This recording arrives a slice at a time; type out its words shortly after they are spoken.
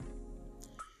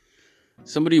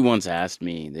Somebody once asked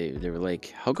me, they were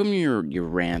like, how come your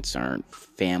rants aren't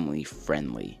family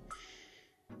friendly?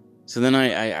 So then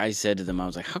I said to them, I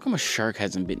was like, how come a shark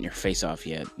hasn't bitten your face off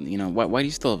yet? Why do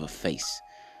you still have a face?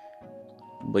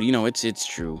 But it's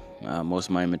true. Most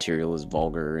of my material is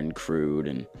vulgar and crude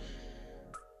and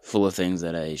full of things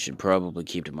that I should probably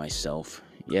keep to myself.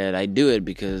 Yet I do it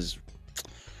because,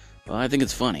 well, I think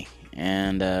it's funny.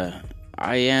 And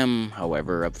I am,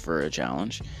 however, up for a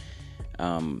challenge.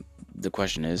 The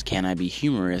question is, can I be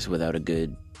humorous without a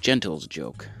good Gentles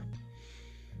joke?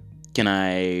 Can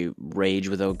I rage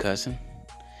without cussing?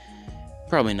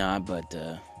 Probably not, but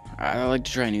I like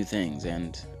to try new things.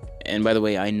 And by the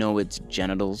way, I know it's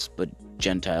genitals, but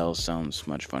Gentiles sounds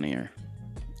much funnier.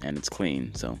 And it's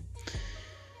clean, so.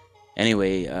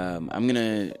 Anyway, I'm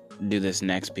gonna do this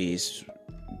next piece.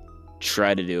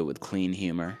 Try to do it with clean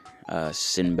humor.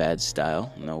 Sinbad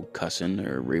style. No cussing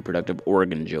or reproductive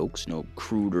organ jokes. No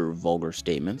crude or vulgar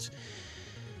statements.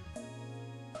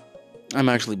 I'm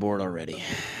actually bored already.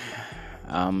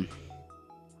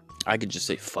 I could just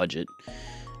say fudge it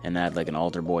and add like an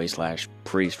altar boy /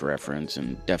 priest reference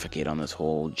and defecate on this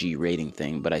whole G rating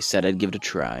thing, but I said I'd give it a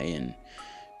try, and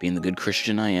being the good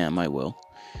Christian I am, I will.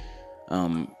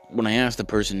 When I asked the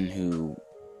person who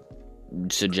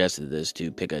suggested this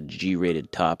to pick a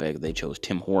G-rated topic, they chose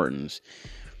Tim Hortons,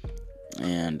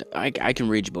 and I can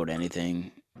rage about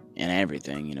anything and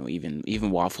everything,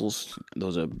 even waffles.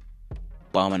 Those are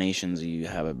abominations you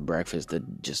have at breakfast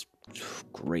that just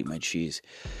grate my cheese.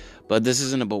 But this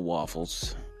isn't about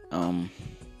waffles.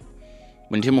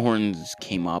 When Tim Hortons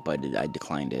came up, I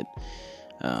declined it.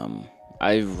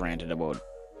 I've ranted about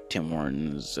Tim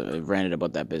Hortons. I've ranted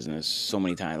about that business so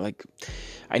many times. Like,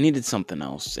 I needed something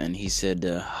else. And he said,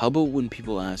 how about when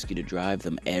people ask you to drive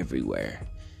them everywhere?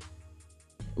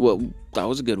 Well, that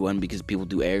was a good one because people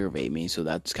do aggravate me. So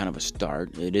that's kind of a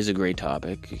start. It is a great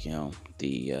topic.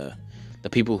 The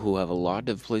people who have a lot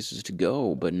of places to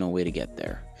go, but no way to get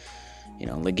there.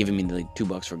 Like giving me like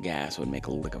 $2 for gas would make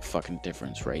a fucking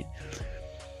difference, right?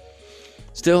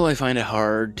 Still, I find it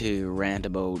hard to rant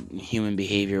about human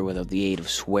behavior without the aid of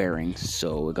swearing,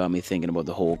 so it got me thinking about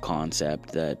the whole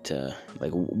concept that,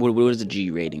 what is the G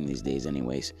rating these days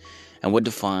anyways? And what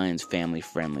defines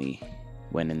family-friendly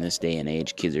when in this day and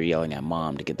age kids are yelling at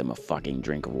mom to get them a fucking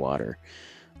drink of water?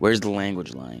 Where's the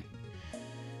language line?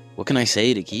 What can I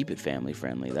say to keep it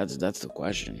family-friendly? That's the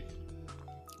question.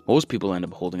 Most people end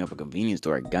up holding up a convenience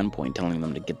store at gunpoint telling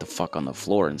them to get the fuck on the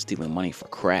floor and stealing money for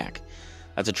crack.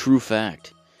 That's a true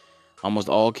fact. Almost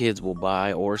all kids will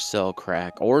buy or sell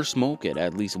crack or smoke it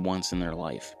at least once in their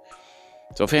life.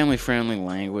 So family-friendly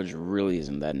language really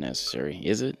isn't that necessary,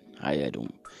 is it? I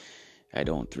don't.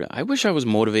 I wish I was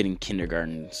motivating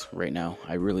kindergartens right now.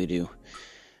 I really do.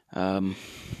 Like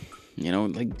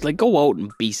go out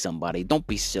and be somebody. Don't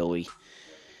be silly.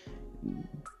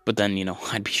 But then,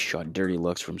 I'd be shot dirty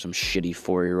looks from some shitty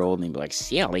 4-year-old and he'd be like,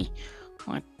 silly?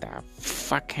 What the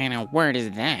fuck kind of word is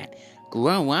that?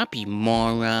 Grow up, you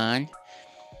moron.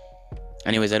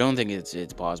 Anyways, I don't think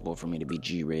it's possible for me to be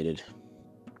G-rated.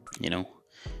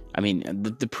 I mean,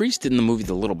 the priest in the movie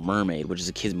The Little Mermaid, which is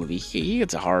a kid's movie, he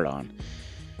gets a hard on.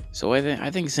 So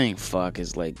I think saying fuck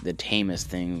is like the tamest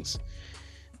things,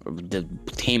 or the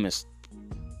tamest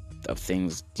of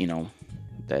things,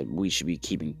 that we should be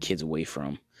keeping kids away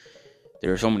from.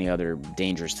 There are so many other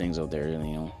dangerous things out there,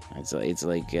 It's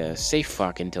like say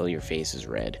fuck until your face is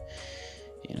red,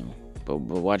 But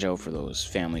watch out for those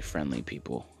family-friendly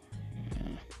people.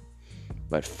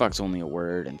 But fuck's only a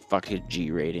word, and fuck his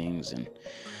G ratings, and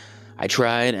I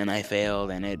tried and I failed,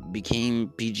 and it became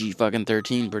PG fucking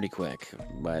 13 pretty quick.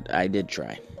 But I did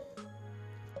try.